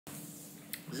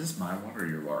Is this my water or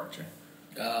your water, Jay?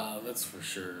 That's for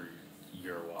sure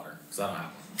your water, because I don't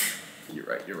have one. You're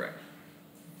right, you're right.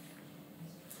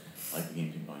 Like the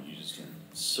game ping pong, you just can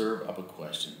serve up a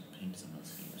question, ping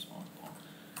someone's team responsible.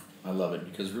 I love it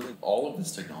because really all of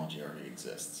this technology already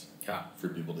exists for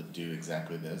people to do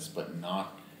exactly this, but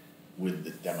not with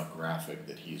the demographic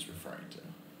that he's referring to.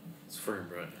 It's freaking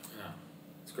brilliant. Yeah,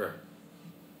 it's great.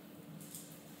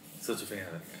 Such a fan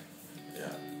of that guy.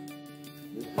 Yeah.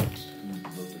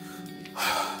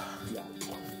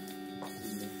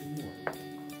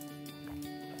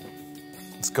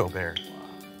 Let's go, Bear.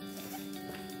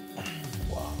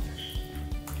 Wow.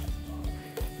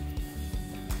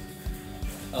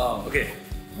 Okay,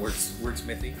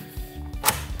 wordsmithy.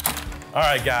 All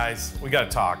right, guys, we gotta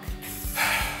talk.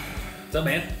 What's up,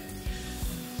 man?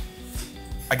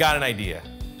 I got an idea.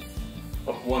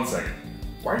 Oh, 1 second.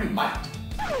 Why are you mic'd?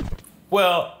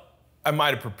 Well, I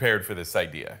might have prepared for this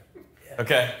idea.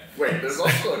 Okay? Wait, there's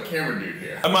also a camera dude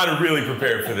here. I might have really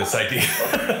prepared for this idea.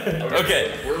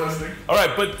 Okay. We're listening. All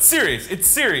right, but serious. It's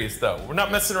serious, though. We're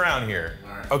not messing around here.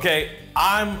 All right. Okay?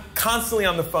 I'm constantly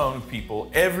on the phone with people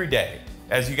every day,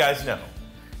 as you guys know,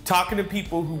 talking to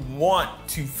people who want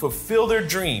to fulfill their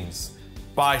dreams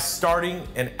by starting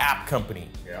an app company.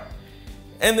 Yeah.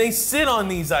 And they sit on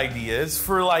these ideas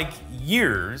for like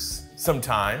years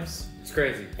sometimes. It's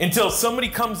crazy. Until somebody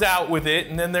comes out with it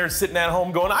and then they're sitting at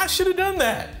home going, I should have done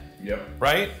that. Yep.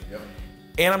 Right? Yep.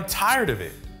 And I'm tired of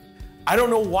it. I don't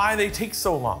know why they take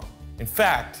so long. In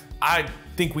fact, I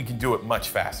think we can do it much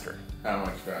faster. How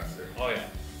much faster? Oh, yeah.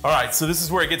 All right, so this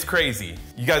is where it gets crazy.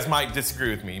 You guys might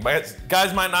disagree with me.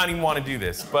 Guys might not even want to do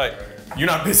this, but you're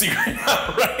not busy right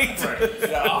now, right? Right.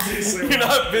 Yeah, obviously. You're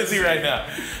not busy right now.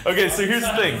 Okay, so here's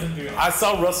the thing. I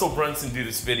saw Russell Brunson do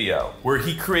this video where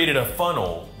he created a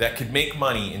funnel that could make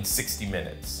money in 60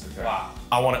 minutes. Okay. Wow.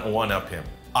 I want to one-up him.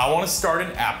 I want to start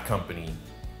an app company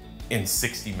in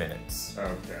 60 minutes.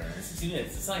 Okay. 60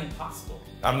 minutes. It's not even possible.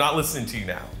 I'm not listening to you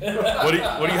now. What do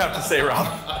you have to say, Rob?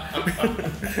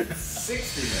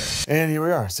 60 minutes. And here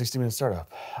we are, 60-minute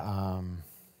startup.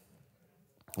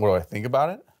 What do I think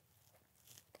about it?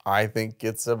 I think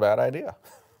it's a bad idea.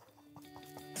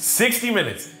 60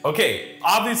 minutes. Okay,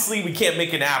 obviously we can't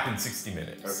make an app in 60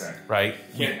 minutes. Okay. Right?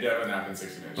 Can't dev an app in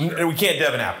 60 minutes. Sure. We can't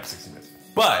dev an app in 60 minutes.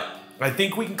 But I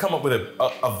think we can come up with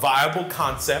a viable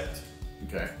concept,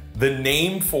 Okay. the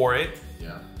name for it.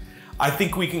 Yeah. I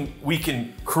think we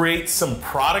can create some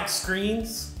product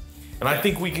screens, and I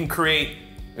think we can create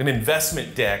an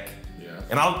investment deck. Yeah.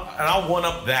 And I'll one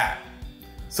up that.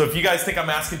 So if you guys think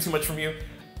I'm asking too much from you,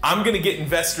 I'm gonna get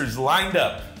investors lined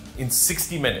up in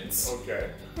 60 minutes Okay.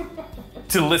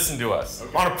 to listen to us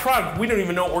Okay. on a product we don't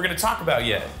even know what we're gonna talk about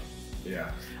yet.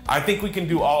 Yeah. I think we can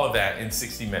do all of that in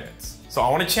 60 minutes. So I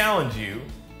wanna challenge you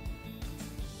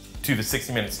to the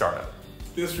 60-minute startup.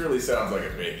 This really sounds like a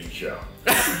baking show.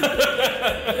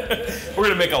 We're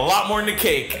gonna make a lot more than a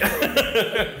cake.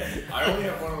 I only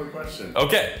have one other question.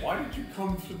 Okay. Why did you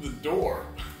come through the door?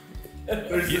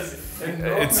 There's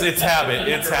It's habit.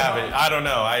 It's habit. I don't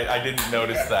know. I didn't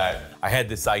notice that. I had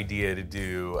this idea to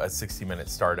do a 60-minute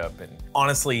startup, and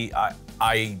honestly,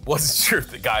 I wasn't sure if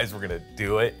the guys were gonna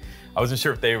do it. I wasn't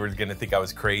sure if they were gonna think I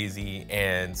was crazy,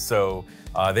 and so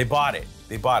they bought it.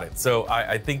 They bought it. So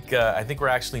I think we're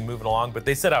actually moving along. But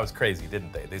they said I was crazy,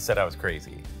 didn't they? They said I was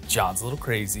crazy. John's a little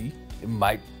crazy. It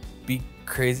might be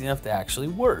crazy enough to actually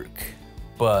work,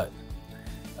 but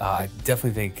I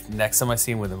definitely think next time I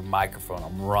see him with a microphone,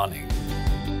 I'm running.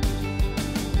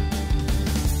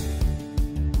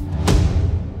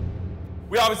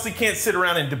 We obviously can't sit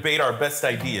around and debate our best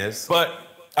ideas, but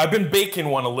I've been baking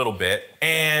one a little bit,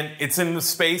 and it's in the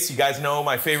space, you guys know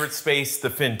my favorite space, the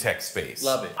fintech space.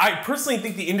 Love it. I personally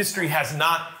think the industry has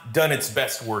not done its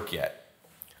best work yet.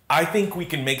 I think we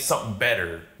can make something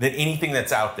better than anything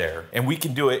that's out there, and we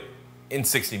can do it in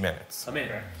 60 minutes. I'm in.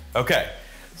 Okay,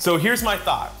 so here's my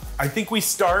thought. I think we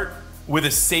start with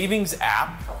a savings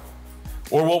app,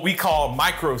 or what we call a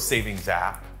micro savings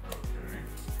app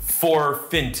for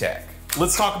fintech.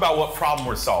 Let's talk about what problem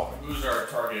we're solving. Who's our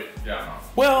target demo?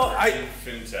 Well,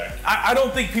 Fintech. I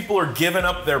don't think people are giving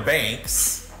up their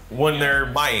banks when they're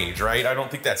my age, right? I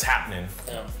don't think that's happening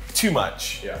too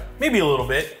much. Yeah. Maybe a little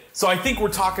bit. So I think we're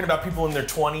talking about people in their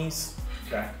 20s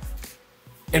Okay.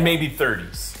 and maybe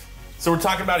 30s. So we're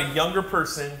talking about a younger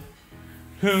person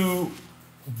who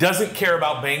doesn't care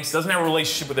about banks, doesn't have a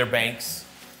relationship with their banks,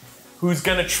 who's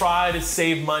gonna try to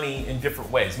save money in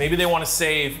different ways. Maybe they wanna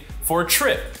save for a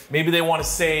trip. Maybe they wanna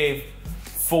save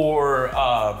for,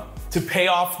 to pay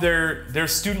off their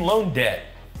student loan debt,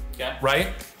 right?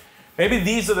 Maybe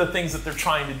these are the things that they're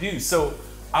trying to do. So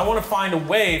I wanna find a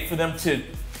way for them to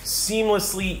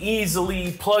seamlessly,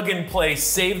 easily, plug and play,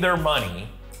 save their money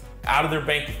out of their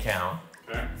bank account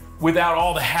without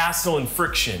all the hassle and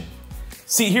friction.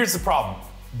 See, here's the problem.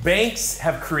 Banks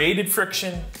have created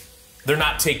friction. They're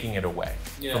not taking it away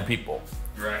from people.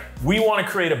 Right. We want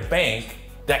to create a bank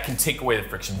that can take away the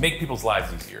friction, make people's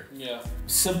lives easier. Yeah.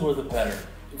 Simpler the better.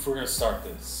 If we're gonna start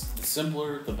this, the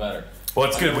simpler the better. Well,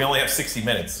 it's good. We only have 60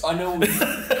 minutes. I know we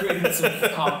created some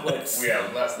complex We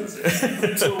have less than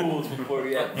 6. tools before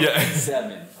we had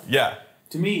 7. Yeah.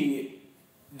 To me,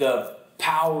 the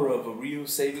power of a real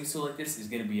savings tool like this is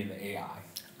going to be in the AI.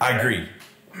 I agree.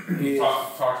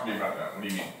 Talk to me about that. What do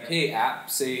you mean? Hey, app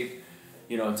save,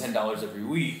 $10 every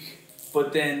week,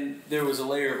 but then there was a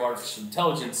layer of artificial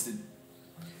intelligence that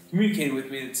communicated with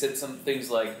me that said some things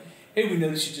like, "Hey, we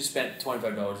noticed you just spent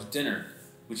 $25 at dinner.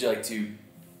 Would you like to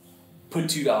put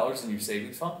 $2 in your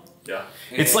savings fund?" Yeah.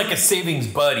 It's like a savings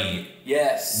buddy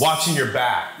Yes. watching your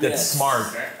back that's Yes. smart,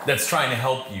 Okay. that's trying to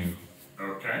help you.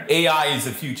 Okay. AI is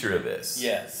the future of this.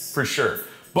 Yes. For sure.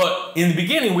 But in the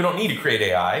beginning, we don't need to create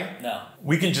AI. No.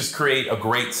 We can just create a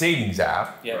great savings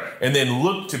app Yeah. Right. and then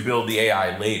look to build the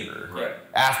AI later. Right.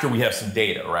 After we have some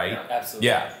data, right? Absolutely.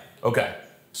 Yeah. Okay.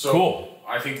 So Cool.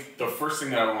 I think the first thing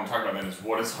that I want to talk about then is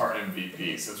what is our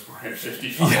MVP, since we're at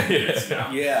 55 minutes now.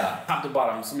 Yeah. Top to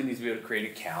bottom, somebody needs to be able to create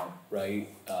an account, right?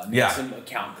 Need Yeah. some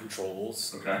account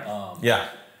controls. Okay. Yeah.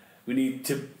 We need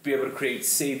to be able to create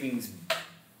savings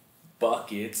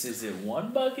buckets. Is it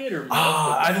one bucket or multiple?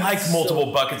 I like buckets? multiple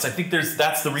So- buckets. I think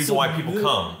that's the reason why people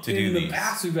come to do in these. In the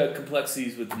past, we've had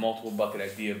complexities with the multiple bucket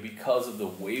idea because of the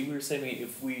way we were saving it.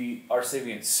 If we are saving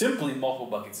it simply, multiple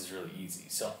buckets is really easy.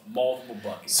 So multiple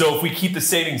buckets. So if we keep the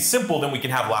savings simple, then we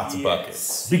can have lots of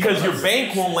buckets. Because your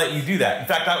bank won't let you do that. In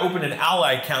fact, I opened an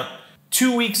Ally account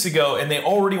 2 weeks ago, and they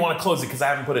already want to close it because I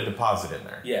haven't put a deposit in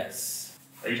there. Yes.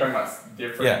 Are you talking about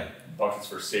different buckets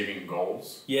for saving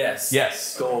goals? Yes.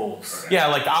 Yes. Goals. Okay. Yeah,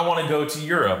 like I want to go to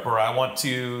Europe, or I want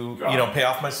to, pay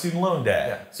off my student loan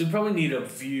debt. So we probably need a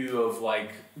view of like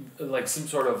some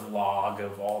sort of log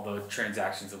of all the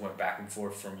transactions that went back and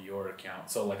forth from your account.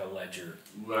 So like a ledger.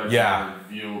 Yeah.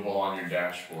 Viewable on your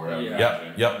dashboard. I would Yeah.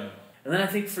 imagine. Yep. And then I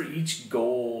think for each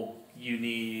goal, you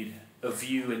need a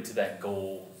view into that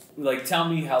goal. Like, tell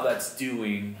me how that's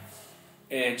doing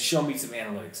and show me some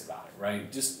analytics about it,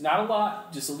 right? Just not a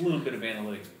lot, just a little bit of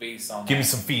analytics based on Give me that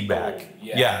some feedback. goal.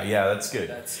 Yeah, that's good.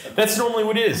 That's- That's normally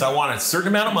what it is. I want a certain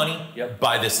amount of money Yep.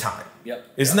 by this time. Yep.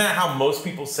 Isn't that how most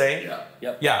people say? Yeah.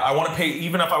 Yep. Yeah, I want to pay,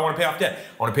 even if I want to pay off debt,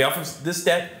 I want to pay off this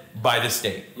debt by this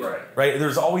date. Right. Right?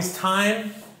 There's always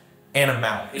time and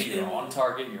amount. Hey, you're on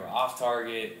target, you're off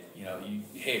target.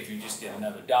 Hey, if you just get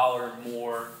another $1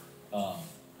 more,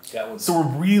 that would. So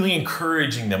we're really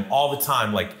encouraging them all the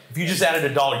time. Like, if you just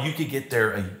added $1, you could get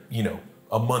there,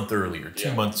 a month earlier,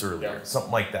 2 months earlier,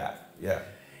 something like that. Yeah.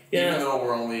 Even though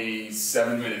we're only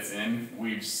 7 minutes in,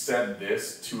 we've said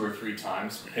this 2 or 3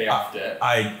 times, pay off debt.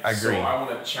 I agree. So I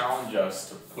want to challenge us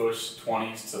to push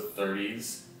 20s to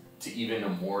 30s to even a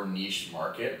more niche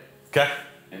market Okay.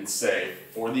 and say,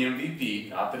 for the MVP,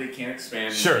 not that it can't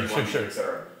expand, Sure, et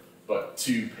cetera, but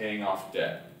to paying off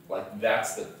debt. Like,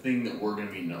 that's the thing that we're going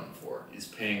to be known for, is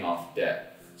paying off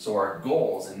debt. So our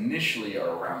goals initially are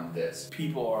around this.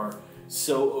 People are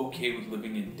so okay with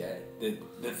living in debt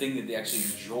that the thing that they actually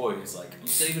enjoy is like, I'm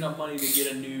saving up money to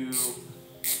get a new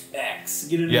X,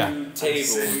 get a new table,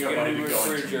 saving up get a money new to go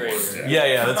into refrigerator. more debt.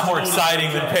 Yeah, that's more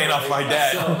exciting than paying off my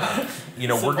debt. So-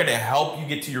 We're going to help you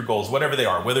get to your goals, whatever they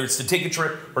are, whether it's to take a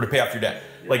trip or to pay off your debt.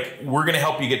 Like, we're going to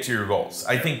help you get to your goals.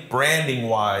 I think branding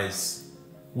wise,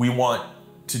 we want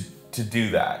to do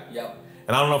that. Yep.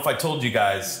 And I don't know if I told you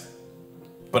guys,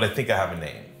 but I think I have a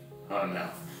name. Oh, no.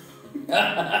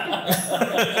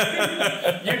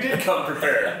 You did come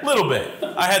prepared. A little bit.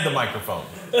 I had the microphone.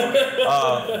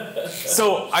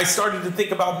 So I started to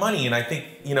think about money, and I think,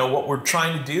 what we're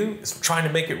trying to do is we're trying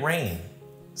to make it rain.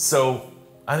 So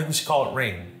I think we should call it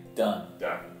Rain. Done.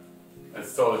 Done.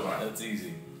 That's totally fine. That's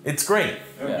easy. It's great.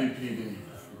 MVP.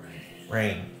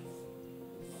 Rain.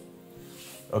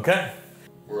 Okay.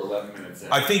 We're 11 minutes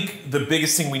in. I think the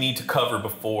biggest thing we need to cover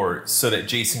before so that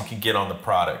Jason can get on the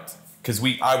product, because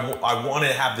I want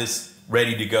to have this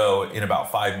ready to go in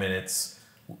about 5 minutes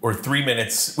or 3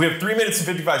 minutes. We have 3 minutes and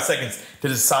 55 seconds to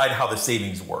decide how the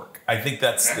savings work. I think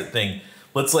that's the thing.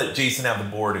 Let's let Jason have the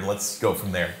board and let's go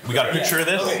from there. We got a picture of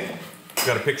this? Okay. We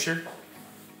got a picture?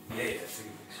 Yeah, take a picture.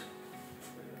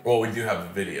 Well, we do have a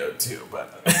video too,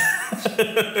 but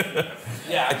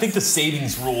I think the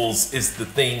savings rules is the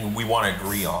thing we want to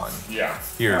agree on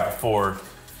here before.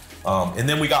 And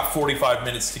then we got 45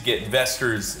 minutes to get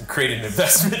investors and create an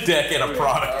investment deck and a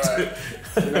product. All right.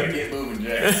 We're gonna get moving,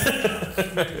 Jay.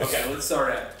 Okay, let's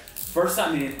start at first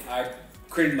time in. I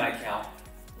created my account.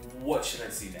 What should I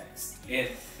see next? And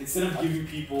instead of giving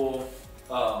people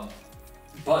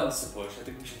buttons to push, I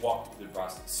think we should walk through the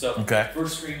process. So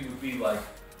first screen would be like,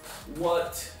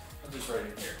 what? I'll just write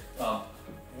it here.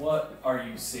 What are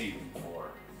you saving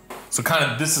for? So kind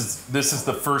of this is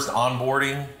the first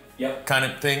onboarding kind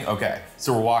of thing. Okay,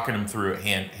 so we're walking them through it,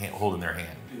 hand holding their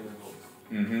hand.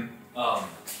 What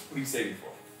are you saving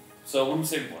for? So what are you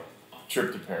saving for?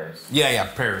 Trip to Paris. Yeah,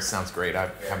 Paris sounds great.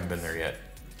 I haven't been there yet.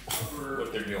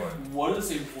 What they're doing. What are they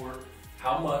saving for?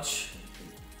 How much?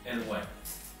 And when?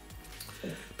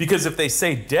 Because if they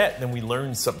say debt, then we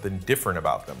learn something different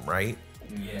about them, right?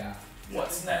 Yeah.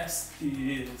 What's next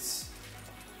is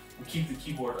we'll keep the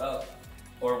keyboard up,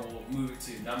 or we'll move it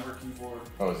to number keyboard.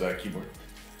 Oh, is that a keyboard?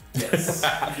 Yes.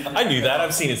 I knew that.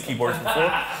 I've seen his keyboards before.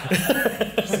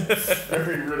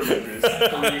 Very rudimentary.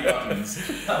 3 buttons.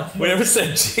 We never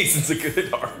said Jason's a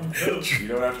good artist. You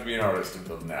don't have to be an artist to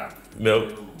build an app.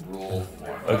 Nope. Rule 1.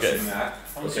 Okay. That.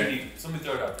 How much do you need? Somebody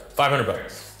throw it out there.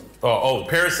 $500. Oh,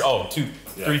 Paris. Oh,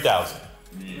 3,000. 3,000.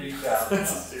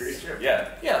 That's a serious trip.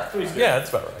 Yeah. Yeah, 3,000. Yeah, that's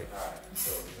about right. Alright,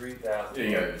 so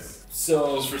 3,000. Yeah.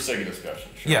 So Just for sake of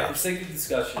discussion. Sure. Yeah. for sake of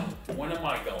discussion, when am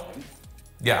I going?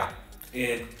 Yeah.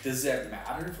 And does that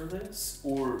matter for this,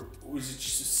 or is it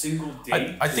just a single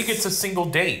date? I think it's a single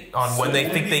date on when they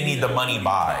think they need the money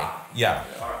by. Yeah.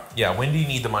 Yeah, when do you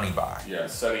need the money by? Yeah,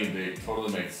 setting a date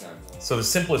totally makes sense. So the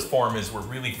simplest form is we're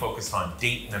really focused on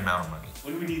date and amount of money.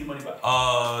 When do we need the money by?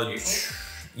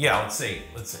 Yeah, let's say.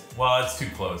 Well, it's too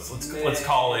close. Let's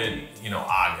call it,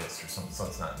 August or something, so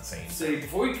it's not insane. Say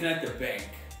before we connect the bank,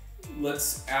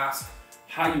 let's ask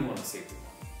how you want to save the money.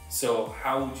 So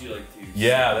how would you like to?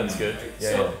 Yeah, that's good. Right?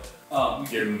 Yeah. So We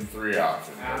give them 3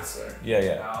 options, let's say.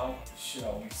 Yeah. How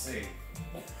shall we save?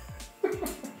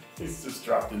 He's just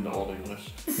dropped into Old English.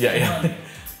 Yeah.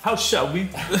 How shall we?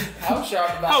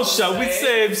 How shall we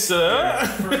save, sir?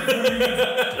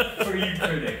 For you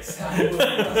critics, how would we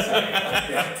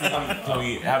save? Can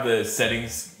we have the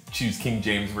settings choose King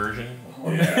James version?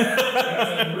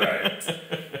 Yeah. Right.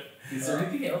 Is there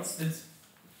anything else that's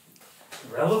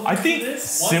relevant? I think to this?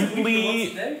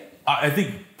 simply. I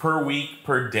think per week,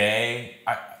 per day.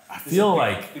 I feel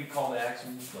like. Big call to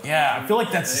action. Yeah, I feel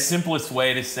like that's the simplest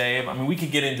way to save. I mean, we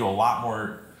could get into a lot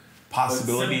more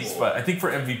possibilities, but I think for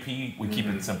MVP, we keep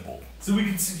it simple. So we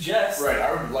can suggest. Right,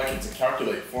 I would like it to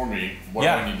calculate for me what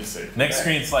I need to save. Next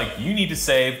screen, it's like, you need to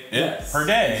save it per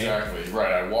day. Exactly,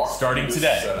 right. I walk starting through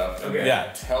today. this setup and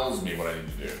it tells me what I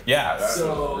need to do. Yeah, That's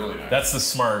really nice. That's the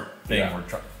smart thing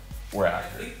we're I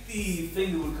after. think the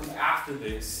thing that would come after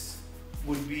this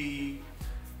would be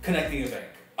connecting a bank.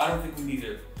 I don't think we need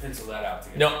to pencil that out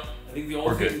together. No. I think the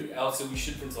only thing else that we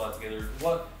should pencil out together is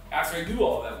after I do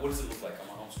all of that, what does it look like on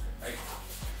my home screen, right?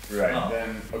 Right,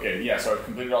 then, so I've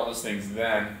completed all those things.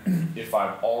 Then, if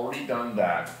I've already done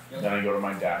that, then I go to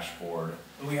my dashboard.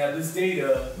 And we have this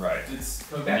data Right. that's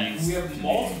coming back. Needs We to have be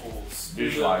multiples.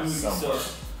 visualized somewhere.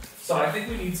 So I think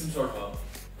we need some sort of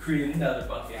create another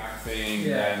bucket Thing.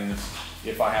 Then,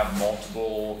 if I have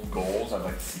multiple goals, I'd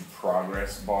like to see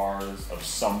progress bars of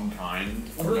some kind.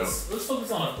 Well, let's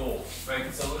focus on a goal,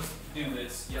 right? So let's do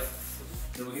this. Yep.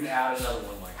 Then we can add another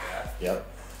one like that. Yep.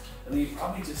 And then you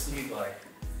probably just need like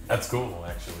That's cool,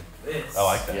 actually. this. I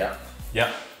like that. Yeah.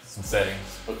 Yep. Some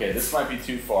settings. Okay, this might be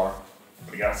too far,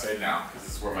 but I gotta say it now because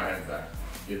this is where my head's at.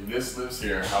 If this lives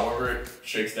here, however it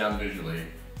shakes down visually,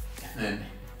 and then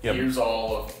here's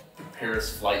all of the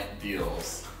Paris flight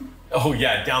deals. Oh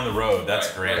yeah, down the road.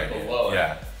 That's great. Right below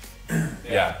yeah.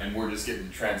 Yeah. And we're just getting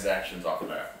transactions off of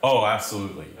that. Oh,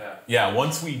 absolutely. Yeah.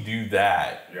 Once we do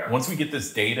that, once we get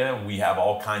this data, we have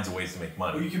all kinds of ways to make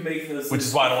money. Well, you can make this. Which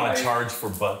is why I don't want to charge for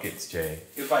buckets, Jay.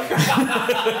 If I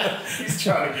He's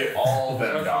trying to get all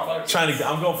them dollars.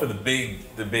 I'm going for the big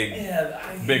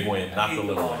win, not the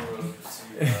little one.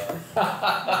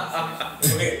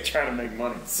 Okay, trying to make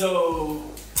money. So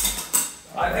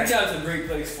I think that's a great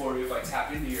place for you if I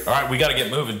tap into your. All right, we got to get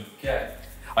moving. Okay.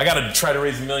 I got to try to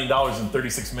raise $1 million in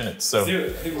 36 minutes. So. Do it.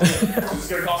 I think this is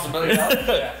gonna cost $1 million.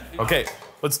 Yeah. Okay,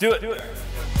 let's do it.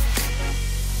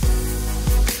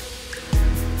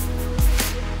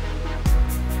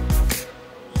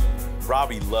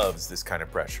 Robbie loves this kind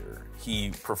of pressure.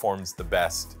 He performs the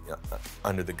best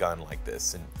under the gun like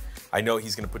this, and I know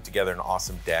he's going to put together an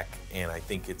awesome deck, and I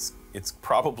think it's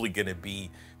probably going to be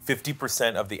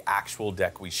 50% of the actual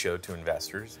deck we show to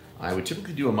investors. I would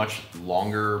typically do a much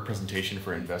longer presentation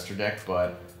for an investor deck,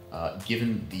 but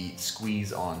given the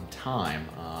squeeze on time,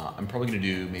 I'm probably going to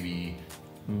do maybe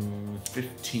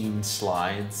 15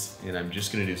 slides, and I'm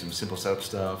just going to do some simple setup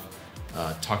stuff,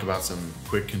 talk about some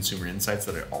quick consumer insights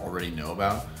that I already know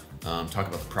about, talk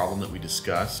about the problem that we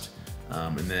discussed,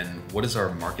 and then what is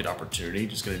our market opportunity.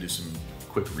 Just going to do some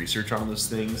quick research on those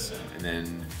things, and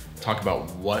then talk about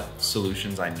what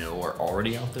solutions I know are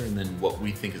already out there, and then what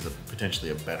we think is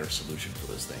potentially a better solution for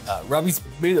those things. Robbie's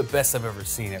maybe the best I've ever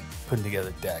seen at putting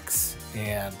together decks,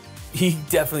 and he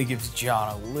definitely gives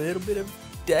John a little bit of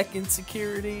deck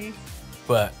insecurity,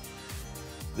 but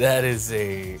that is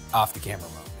a off the camera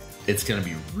moment. It's going to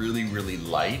be really, really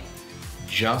light,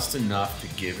 just enough to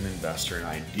give an investor an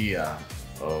idea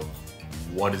of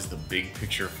what is the big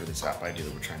picture for this app idea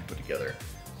that we're trying to put together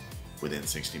within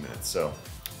 60 minutes. So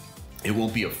it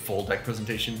won't be a full deck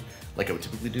presentation like I would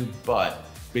typically do, but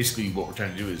basically what we're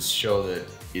trying to do is show that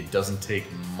it doesn't take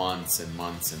months and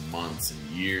months and months and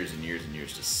years and years and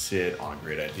years to sit on a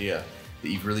great idea, that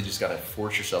you've really just got to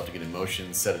force yourself to get in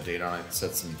motion, set a date on it,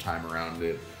 set some time around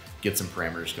it, get some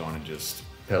parameters going, and just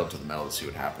pedal to the metal to see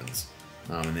what happens.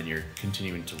 And then you're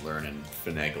continuing to learn and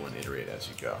finagle and iterate as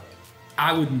you go.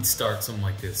 I wouldn't start something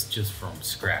like this just from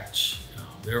scratch.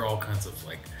 There are all kinds of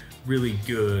like really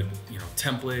good,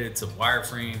 templates of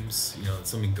wireframes, that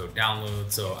somebody can go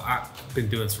download. So I've been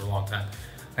doing this for a long time.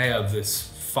 I have this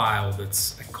file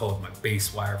I call it my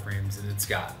base wireframes, and it's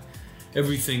got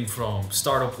everything from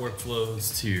startup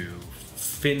workflows to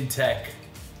fintech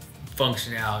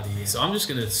functionality. So I'm just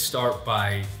gonna start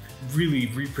by really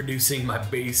reproducing my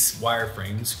base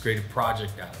wireframes, create a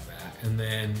project out of that, and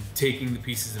then taking the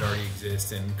pieces that already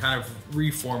exist and kind of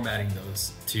reformatting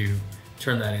those to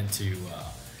turn that into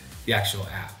the actual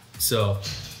app. So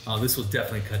this will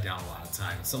definitely cut down a lot of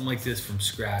time. Something like this from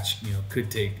scratch, could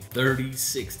take 30,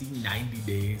 60, 90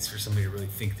 days for somebody to really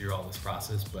think through all this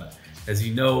process. But as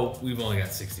you know, we've only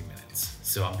got 60 minutes.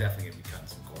 So I'm definitely gonna be cutting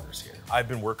some corners here. I've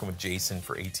been working with Jason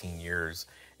for 18 years.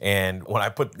 And when I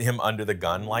put him under the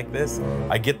gun like this,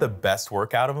 I get the best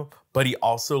work out of him, but he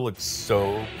also looks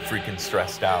so freaking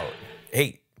stressed out.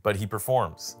 Hey, but he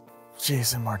performs.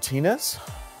 Jason Martinez?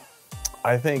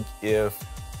 I think if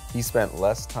he spent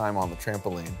less time on the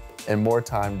trampoline and more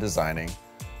time designing,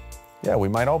 yeah, we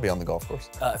might all be on the golf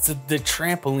course. So the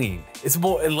trampoline, it's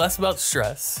less about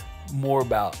stress, more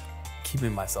about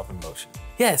keeping myself in motion.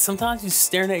 Yeah, sometimes you're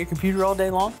staring at your computer all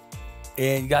day long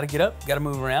and you gotta get up, gotta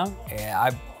move around. And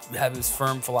I have this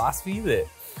firm philosophy that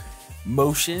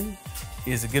motion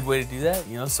is a good way to do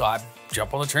that, so I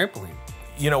jump on the trampoline.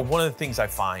 One of the things I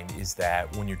find is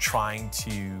that when you're trying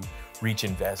to reach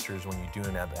investors, when you're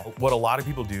doing that, what a lot of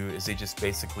people do is they just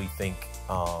basically think,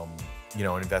 an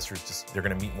investor's they're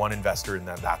gonna meet one investor and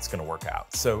then that's gonna work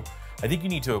out. So I think you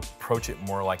need to approach it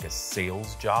more like a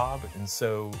sales job. And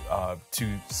so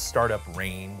to start up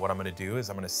Rain, what I'm gonna do is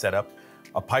I'm gonna set up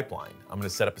a pipeline. I'm gonna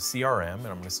set up a CRM, and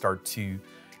I'm gonna start to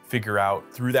figure out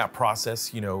through that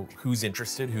process, who's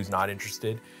interested, who's not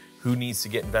interested, who needs to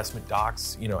get investment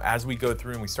docs. As we go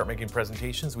through and we start making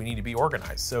presentations, we need to be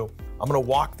organized. So I'm gonna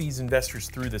walk these investors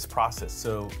through this process.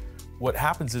 So what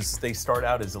happens is they start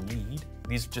out as a lead.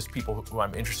 These are just people who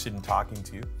I'm interested in talking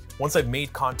to. Once I've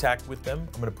made contact with them,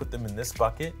 I'm gonna put them in this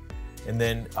bucket, and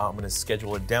then I'm gonna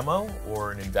schedule a demo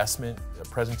or an investment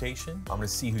presentation. I'm gonna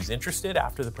see who's interested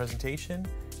after the presentation.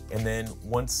 And then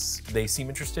once they seem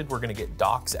interested, we're gonna get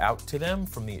docs out to them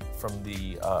from the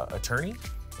attorney.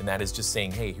 And that is just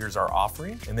saying, hey, here's our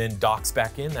offering. And then docs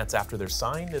back in, that's after they're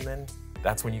signed. And then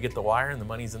that's when you get the wire and the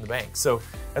money's in the bank. So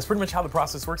that's pretty much how the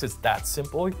process works. It's that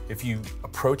simple. If you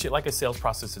approach it like a sales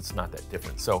process, it's not that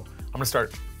different. So I'm gonna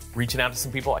start reaching out to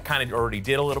some people. I kind of already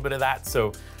did a little bit of that.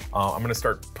 So I'm gonna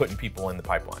start putting people in the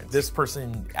pipeline. This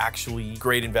person actually,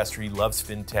 great investor, he loves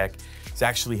fintech. He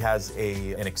actually has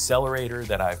an accelerator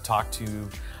that I've talked to.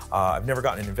 I've never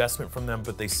gotten an investment from them,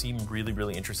 but they seem really,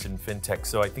 really interested in fintech.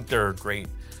 So I think they're a great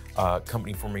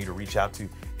company for me to reach out to.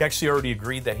 He actually already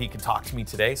agreed that he could talk to me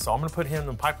today, so I'm gonna put him in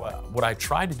the pipeline. What I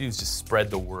try to do is just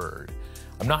spread the word.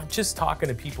 I'm not just talking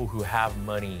to people who have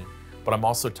money, but I'm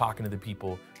also talking to the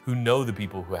people who know the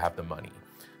people who have the money.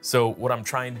 So what I'm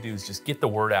trying to do is just get the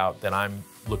word out that I'm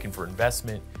looking for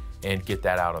investment and get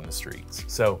that out on the streets.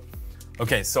 So,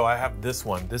 okay, so I have this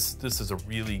one. This is a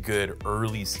really good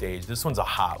early stage. This one's a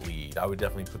hot lead. I would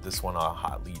definitely put this one on a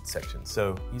hot lead section.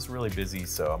 So he's really busy,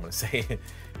 so I'm gonna say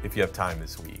if you have time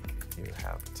this week, if you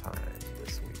have time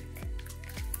this week.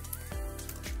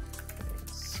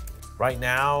 Thanks. Right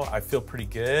now, I feel pretty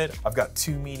good. I've got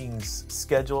 2 meetings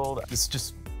scheduled. This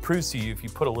just proves to you, if you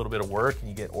put a little bit of work and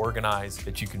you get organized,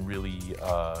 that you can really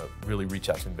reach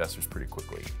out to investors pretty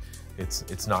quickly.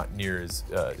 It's not near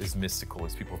as mystical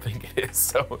as people think it is.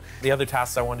 So the other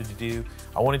tasks I wanted to do,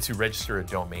 I wanted to register a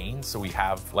domain. So we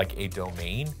have like a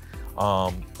domain.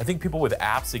 I think people with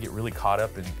apps, they get really caught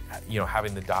up in,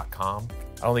 having the .com.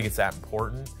 I don't think it's that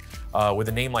important. With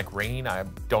a name like Rain, I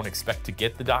don't expect to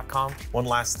get the .com. One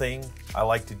last thing I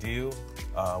like to do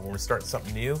when we're starting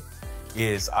something new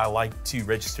is I like to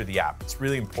register the app. It's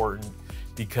really important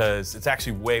because it's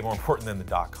actually way more important than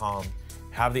the .com.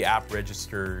 Have the app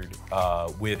registered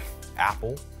with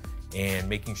Apple and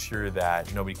making sure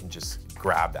that nobody can just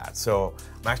grab that. So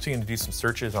I'm actually gonna do some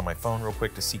searches on my phone real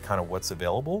quick to see kind of what's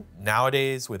available.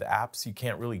 Nowadays with apps, you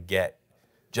can't really get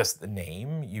just the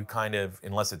name. You kind of,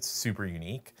 unless it's super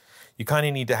unique, you kind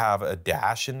of need to have a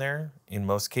dash in there in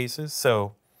most cases.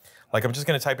 So like I'm just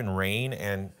gonna type in Rain,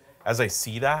 and as I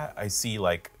see that, I see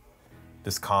like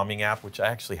this calming app, which I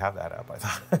actually have that app, I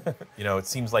thought. It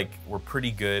seems like we're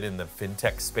pretty good in the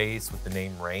fintech space with the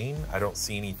name Rain. I don't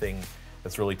see anything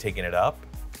that's really taking it up.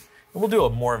 And we'll do a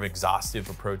more of an exhaustive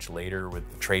approach later with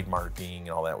the trademarking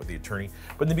and all that with the attorney.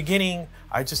 But in the beginning,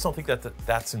 I just don't think that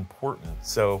that's important.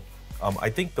 So I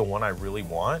think the one I really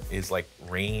want is like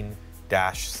Rain-Savings.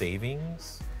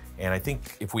 And I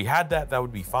think if we had that, that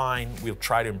would be fine. We'll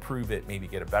try to improve it, maybe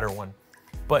get a better one.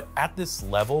 But at this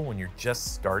level, when you're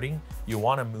just starting, you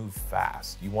want to move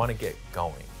fast. You want to get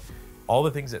going. All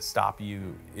the things that stop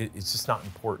you, it's just not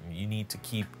important. You need to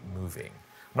keep moving.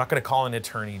 I'm not going to call an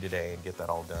attorney today and get that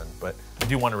all done, but I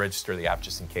do want to register the app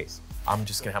just in case. I'm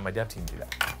just going to have my dev team do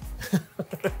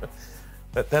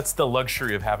that. That's the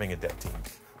luxury of having a dev team.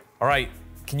 All right,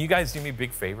 can you guys do me a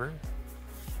big favor?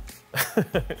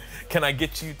 Can I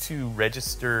get you to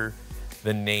register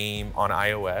the name on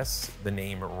iOS, the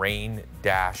name Rain-Savings?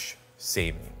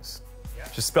 Yeah.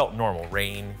 Just spelt normal,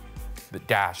 Rain-Savings.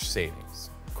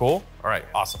 Cool? All right,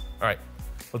 awesome. All right,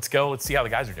 let's go. Let's see how the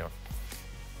guys are doing.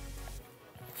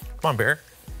 Come on, Bear.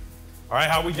 All right,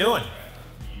 how we doing?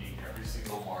 Meeting every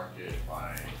single market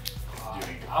by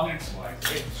doing I'm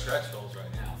hitting stretch goals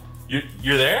right now.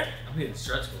 You're there? I'm hitting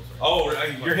stretch goals right Oh,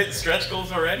 you're hitting stretch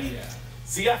goals already? now. Yeah.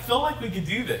 See, I feel like we could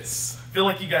do this. I feel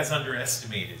like you guys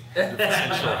underestimated the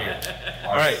potential here.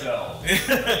 All right.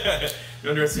 You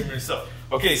underestimate yourself.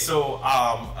 Okay, so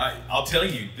I'll tell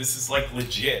you, this is like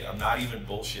legit. I'm not even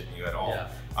bullshitting you at all. Yeah.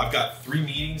 I've got 3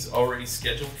 meetings already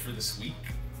scheduled for this week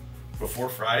before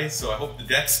Friday, so I hope the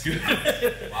deck's good.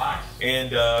 Wow.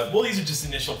 And well, these are just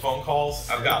initial phone calls.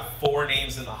 I've got 4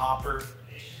 names in the hopper.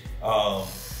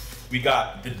 We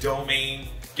got the domain,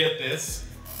 get this,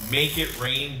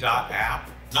 makeitrain.app.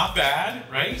 Not bad,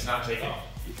 right? It's not taken.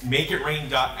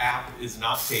 Makeitrain.app is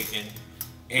not taken.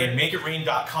 And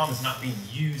makeitrain.com is not being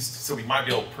used, so we might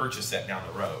be able to purchase that down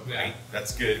the road, right? Yeah.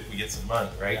 That's good if we get some money,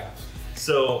 right? Yeah.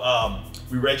 So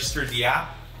we registered the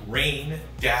app, Rain-Savings.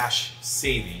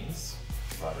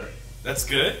 Love it. That's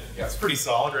good. Yeah. That's pretty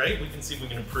solid, right? We can see if we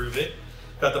can improve it.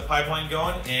 Got the pipeline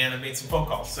going, and I made some phone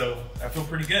calls, so I feel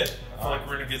pretty good. I feel like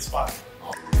we're in a good spot.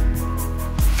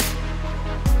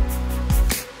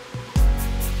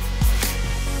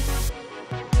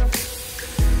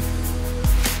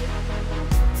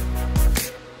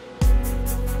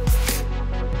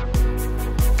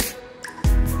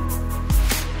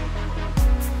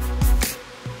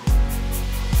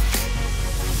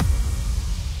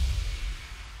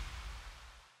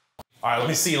 All right, let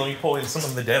me see. Let me pull in some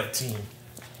of the dev team.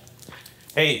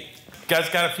 Hey, guys,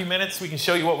 got a few minutes? We can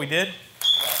show you what we did.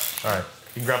 All right,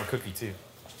 you can grab a cookie too.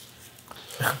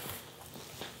 I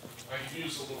could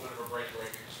use a little bit of a break.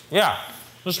 Yeah,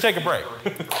 let's take a break.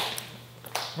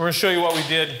 We're gonna show you what we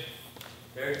did.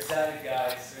 Very excited,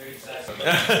 guys. Very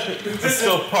excited. This is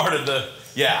still part of the,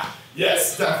 yeah.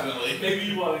 Yes, definitely. Maybe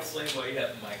you want to explain why you have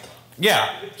the mic on.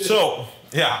 Yeah, so,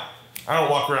 yeah. I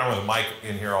don't walk around with a mic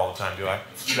in here all the time, do I?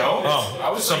 No, I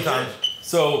was sometimes.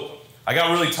 So I got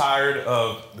really tired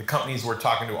of the companies we're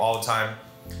talking to all the time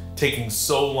taking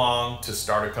so long to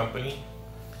start a company.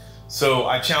 So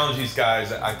I challenged these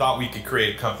guys. I thought we could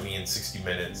create a company in 60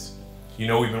 minutes. We've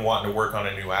been wanting to work on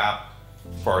a new app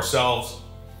for ourselves.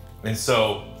 And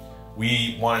so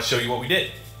we want to show you what we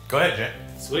did. Go ahead, Jen.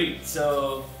 Sweet.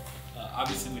 So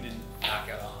obviously we didn't knock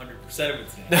out 100% of it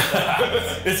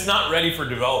today. It's not ready for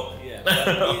development. Yeah,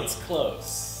 but it's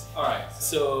close. All right,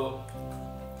 so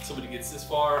somebody gets this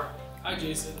far. Hi,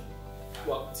 Jason.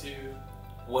 Welcome to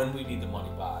When We Need the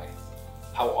Money By.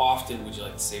 How often would you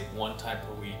like to save one time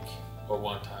per week or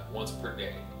once per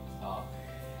day?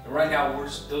 And right now,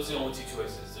 those are the only 2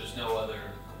 choices. There's no other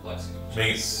complexity.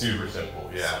 Make it super simple,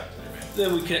 yeah.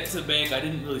 Then we connect to the bank. I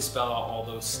didn't really spell out all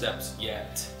those steps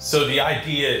yet. So the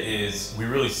idea is we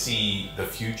really see the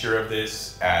future of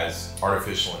this as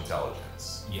artificial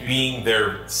intelligence. Yeah. Being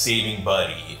their saving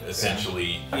buddy,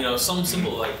 essentially. Something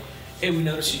simple like, hey, we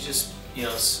noticed you just,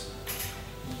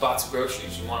 bought some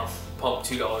groceries. You want to pump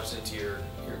 $2 into your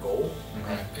your goal.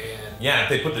 Mm-hmm. And Yeah, if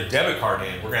they put their debit card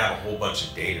in, we're gonna have a whole bunch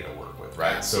of data to work with,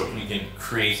 right? So if we can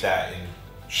create that and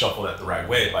shuffle that the right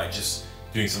way by just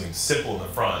doing something simple in the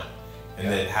front and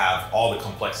then have all the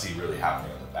complexity really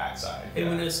happening on the backside. And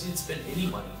when it's spend any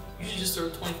money, you should just throw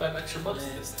 25 extra bucks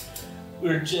at this thing.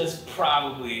 We're just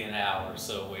probably an hour or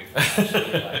so away from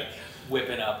actually like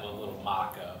whipping up a little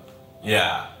mock-up.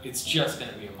 Yeah. It's just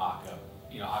gonna be a mock-up.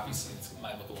 You know, obviously it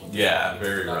might look a little Yeah, different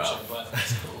very in production, rough. but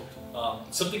that's cool.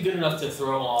 Something good enough to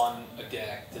throw on a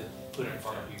deck to put in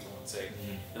front of people and say,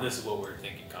 and this is what we're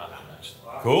thinking kind of next.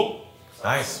 Cool.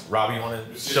 Nice. Robbie, you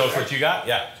want to show us what you got?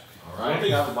 Yeah. All right. One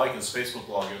thing I would like is Facebook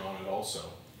login on it also.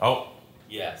 Oh,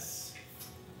 Yes.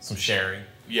 some sharing.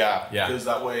 Yeah, Yeah. because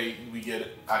that way we get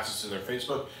access to their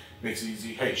Facebook. Makes it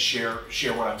easy. Hey, share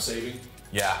what I'm saving.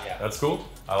 Yeah, Yeah. that's cool.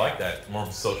 I like that. More of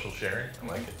a social sharing. I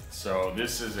like it. So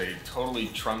this is a totally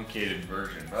truncated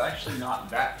version, but actually not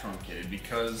that truncated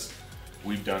because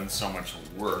we've done so much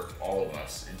work, all of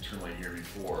us, internally here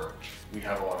before. We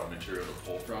have a lot of material to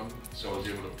pull from, so I was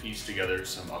able to piece together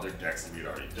some other decks that we'd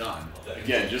already done.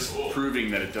 Again, just proving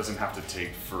that it doesn't have to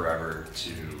take forever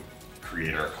to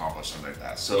create or accomplish something like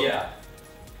that. So Yeah.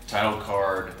 title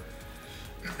card,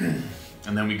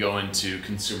 and then we go into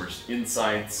consumer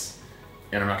insights.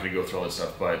 And I'm not going to go through all this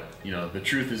stuff, but you know, the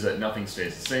truth is that nothing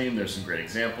stays the same. There's some great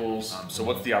examples. So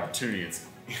what's the opportunity? It's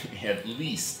at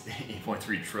least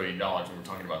 $8.3 trillion when we're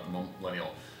talking about the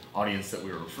millennial audience that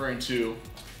we were referring to.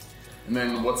 And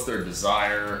then what's their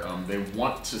desire? They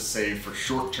want to save for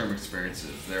short-term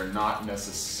experiences. They're not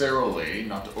necessarily,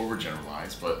 not to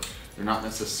overgeneralize, but they're not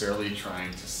necessarily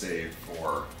trying to save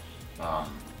for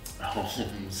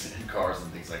homes and cars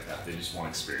and things like that. They just want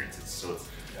experiences. So it's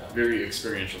very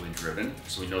experientially driven.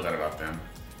 So we know that about them.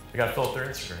 You got to fill up their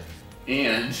Instagram.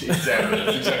 And exactly,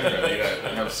 that's exactly right. You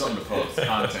gotta have something to post.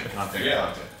 Content.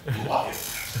 Love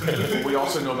it. What we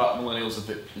also know about millennials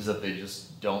is that they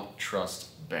just don't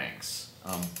trust banks.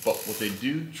 But what they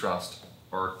do trust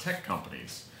are tech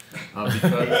companies. Because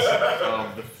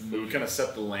we kind of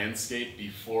set the landscape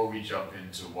before we jump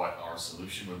into what our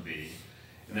solution would be.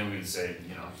 And then we would say,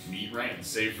 you know, meet rain,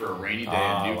 save for a rainy day,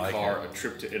 a new car, a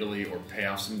trip to Italy, or pay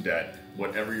off some debt,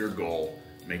 whatever your goal,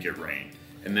 make it rain.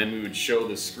 And then we would show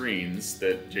the screens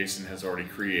that Jason has already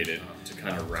created to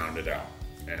kind of round it out.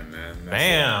 And then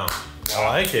Bam! I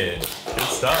like it. Good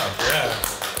stuff. Yeah.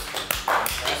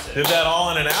 Did that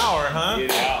all in an hour, huh?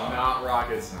 It is not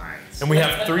rocket science. And we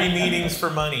have 3 meetings for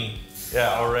money.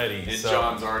 Yeah, already. And So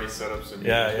John's already set up some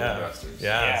meetings with investors.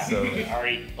 Yeah. So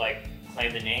already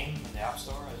claimed the name in the App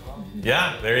Store as well.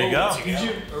 yeah, there you go. Did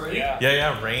you already?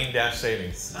 Yeah.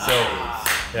 Rain-savings. So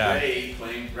yeah. Ray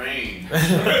claimed rain.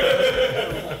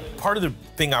 Part of the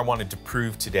thing I wanted to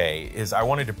prove today is I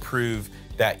wanted to prove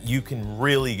that you can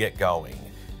really get going.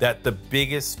 That the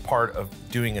biggest part of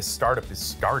doing a startup is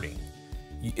starting.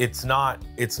 It's not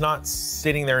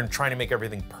sitting there and trying to make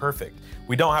everything perfect.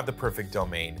 We don't have the perfect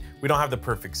domain. We don't have the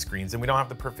perfect screens, and we don't have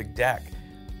the perfect deck.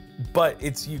 But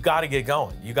you got to get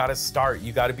going. You got to start.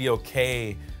 You got to be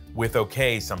okay with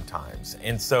okay sometimes.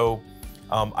 And so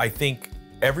I think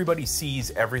everybody sees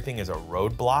everything as a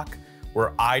roadblock,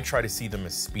 where I try to see them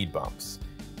as speed bumps.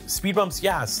 Speed bumps,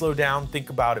 yeah, slow down, think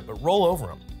about it, but roll over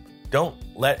them. Don't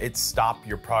let it stop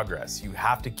your progress. You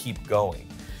have to keep going.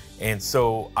 And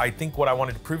so I think what I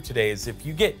wanted to prove today is if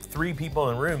you get 3 people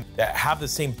in the room that have the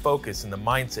same focus and the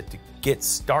mindset to get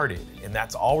started, and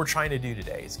that's all we're trying to do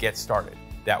today is get started,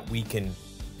 that we can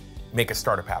make a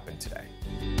startup happen today.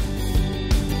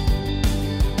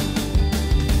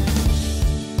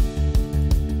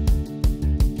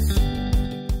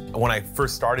 When I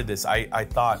first started this, I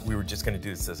thought we were just gonna do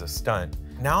this as a stunt.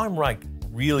 Now I'm like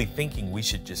really thinking we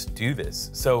should just do this.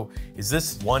 So is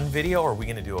this one video or are we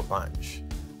gonna do a bunch?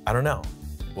 I don't know.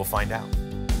 We'll find out.